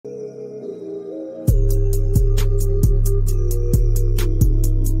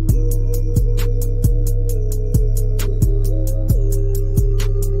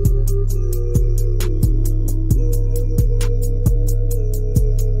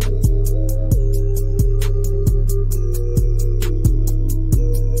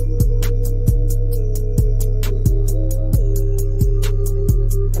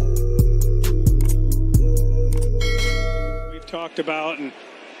about, and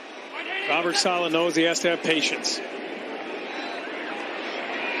Robert Saleh knows he has to have patience.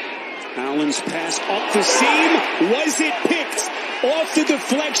 Allen's pass up the seam. Was it picked? Off the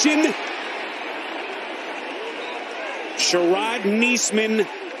deflection. Sherrod Niesman.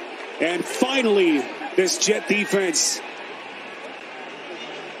 And finally, this Jet defense.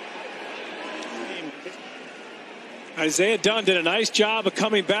 Isaiah Dunn did a nice job of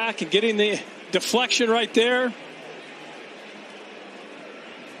coming back and getting the deflection right there.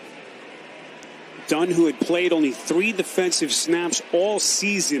 Dunn, who had played only 3 defensive snaps all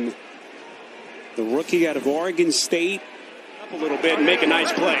season. The rookie out of Oregon State. Up a little bit and make a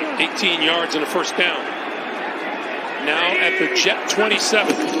nice play. 18 yards and a first down. Now at the Jet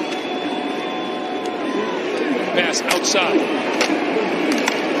 27. Pass outside.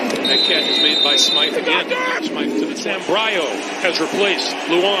 That catch is made by Smythe again. Smythe to the Sambraio has replaced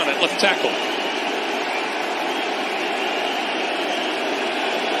Luan at left tackle.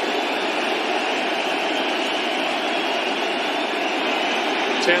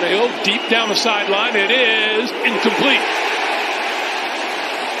 Tannehill deep down the sideline. It is incomplete.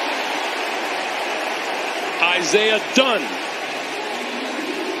 Isaiah Dunn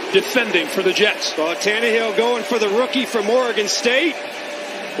defending for the Jets. Well, Tannehill going for the rookie from Oregon State.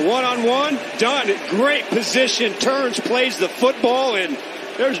 One-on-one. Dunn, great position, turns, plays the football, and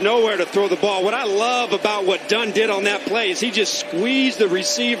there's nowhere to throw the ball. What I love about what Dunn did on that play is he just squeezed the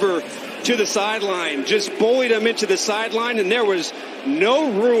receiver to the sideline, just bullied him into the sideline, and there was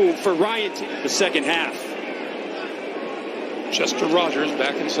no room for Ryan the second half. Chester Rogers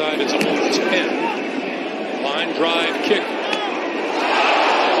back inside his own 10. Line drive kick.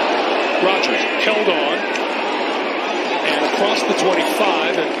 Rogers held on and across the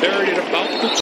 25 and buried it about the